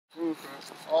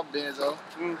All Benzo.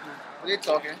 What they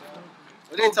talking?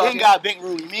 What they Ben talking? got big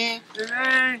Rudy, man.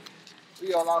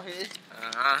 We all out here.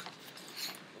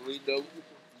 We do.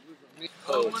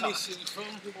 Oh, Let me see. Come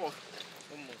on.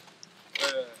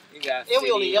 You got And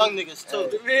we only young niggas too.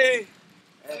 Me.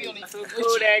 We only Some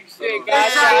Kodak shit,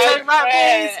 guys. Take my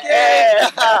beans,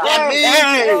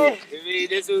 Me,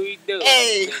 this what we do.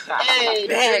 Hey, We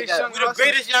the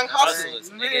greatest young hustlers.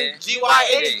 Nigga.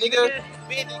 GYH, nigga.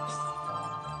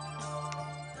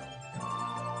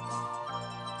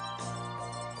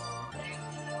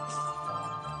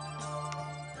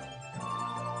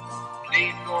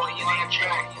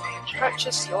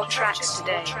 Purchase your tracks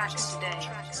today.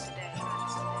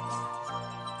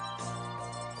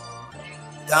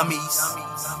 Dummies.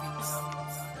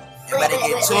 You better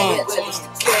get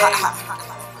tuned.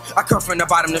 I come from the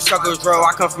bottom, the struggles grow.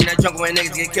 I come from that jungle when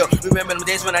niggas get killed. Remember them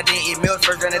days when I didn't eat meals.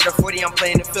 First run at the 40, I'm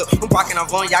playing the field. I'm walking, I'm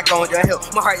blowing, y'all going downhill.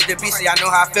 My heart is the beast, so y'all know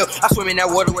how I feel. I swim in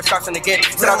that water with sharks in the gate.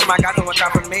 Sit out to my guys and watch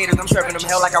out for the haters. I'm serving them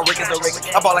hell like I work as a Rick.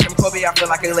 I ball like I'm Kobe, I feel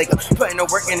like a Laker. Putting the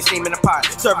work and the steam in the pot.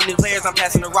 Serving new players, I'm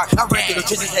passing the rock. I ran through the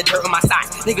trenches, had dirt on my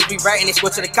side. Niggas be ratting, they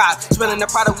switch to the cops. Spilling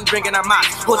the product, we bringing our mouth.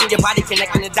 Holding your body,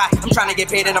 connecting the dots. I'm trying to get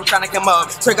paid and I'm trying to come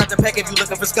up. Turn out the pack if you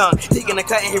looking for scum. Taking the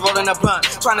cut and he rolling a blunt.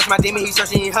 Trying to my demon, he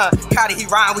searching, he hunt. Caught it, he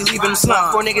ride. We leaving the slum.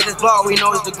 Four niggas that's blow, we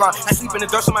know it's the ground. I sleep in the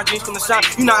dirt so my dreams come to shine.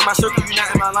 You not in my circle, you not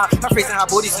in my line. I'm facing how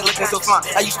booties is looking so fine.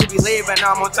 I used to be late, but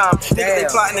now I'm on time. Niggas they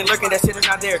plotting and lurking, that shit is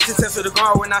not there. Success to the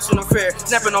ground, we're not shooting fair.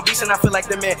 Snapping on beats and I feel like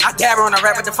the man. I dabber on a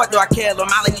rap, what the fuck do I care? Lil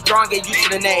Molly, he drawn, get used to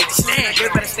the name. Stand, you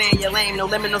better stay in your lane. No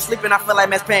lemon, no sleeping, I feel like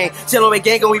mess pain. Chillin' with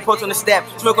gang and we post on the step.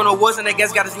 Smoke on the woods and the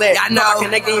guest got his leg. I know I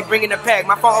connecting, he bringing the pack.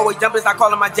 My phone always jumpers, I call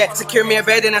him my jet. Secure me a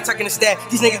bed and I'm tucking the stack.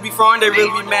 These niggas be throwing, they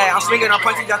really be mad. I'm swinging on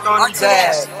punches, y'all throwing these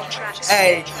ass.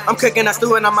 Hey, I'm cooking, I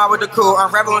stew, and I'm out with the crew.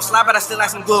 I'm rapping on slide, but I still like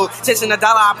some glue. Chasing $1,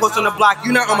 I post on the block.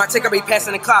 You not on my tick, I be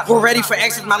passing the clock. We're ready for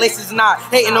exits, my laces not.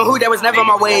 Hating on who that was never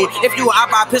my way. If you were out,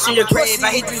 I piss on your grave.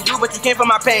 I hate to be rude, but you came for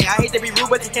my pain. I hate to be rude,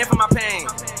 but you came for my pain.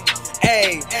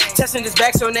 Hey, testing this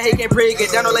back so that he can't breathe.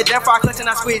 Get down, don't lay down, fire clutch and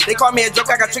I squeeze. They call me a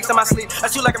joke, I got tricks on my sleeve. I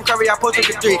shoot like I'm Curry, I post to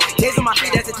the three. Days on my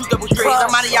feet, that's a 2 double three.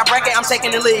 I'm out of y'all bracket, I'm taking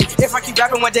the lead. If I keep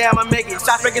rapping one day, I'ma make it.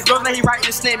 Shots break his blows, now he writing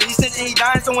the snake. He snitching, he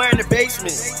dying somewhere in the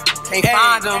basement. Can't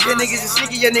find him. Your niggas is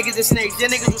sneaky, your niggas is snakes. Your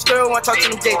niggas will still want to talk to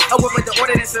them gates. I whip with the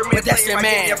ordinance and but that's your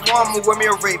man. Your form move with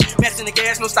me a rape. Matching the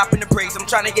gas, no stopping the brakes. I'm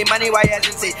trying to get money while you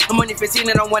hesitate. I'm only 15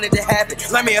 and I want it to happen.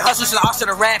 Let me a hustle, so I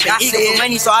should've rap it. I eager for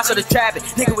money, so I should've trap it.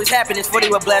 Nigga was happening, 40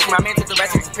 with blast. My man took the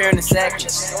rest, disappearing the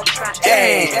seconds.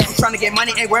 Hey, I'm trying to get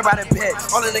money, ain't worried about a bit.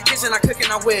 All in the kitchen, I cook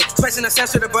and I whip. Spicing the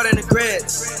sensor, the butter and the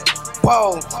grits.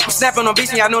 Whoa, I'm snapping on beats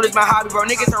and y'all know this my hobby, bro.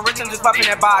 Niggas are rich and just popping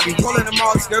that Bobby. Pulling them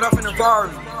all, skirt off in the Rari.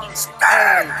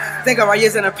 Hey, think of our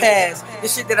years in the past.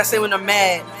 This shit that I say when I'm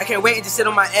mad. I can't wait and just sit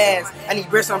on my ass. I need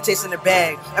bread, so I'm chasing the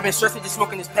bag. I've been stressing just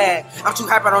smoking this pad. I'm too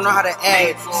hype, I don't know how to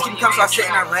add. Just keep me calm, so I sit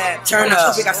and I rap. Turn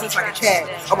up, stupid, I switch like a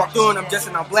cat. I walk through and I'm dressed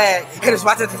and I'm black. Haters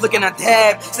watching, just looking at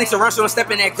dab. Snakes around, so I'm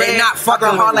stepping that grave. Not fucking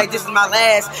hard like this is my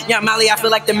last. Yeah, Molly, I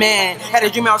feel like the man. Had a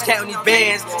dream I was counting these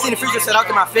bands. Seen the future set out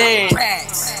to my fans.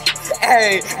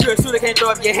 Hey, you a shooter, can't throw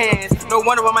up your hands. No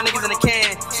wonder why my niggas in the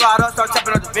can. Slide up, start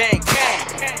chopping up the van.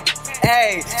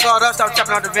 Hey, slide up, start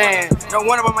chopping up the van. No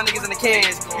wonder why my niggas in the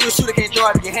cans. You a shooter, can't throw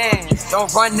up your hands.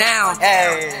 Don't run now.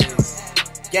 Hey,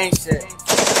 gang shit.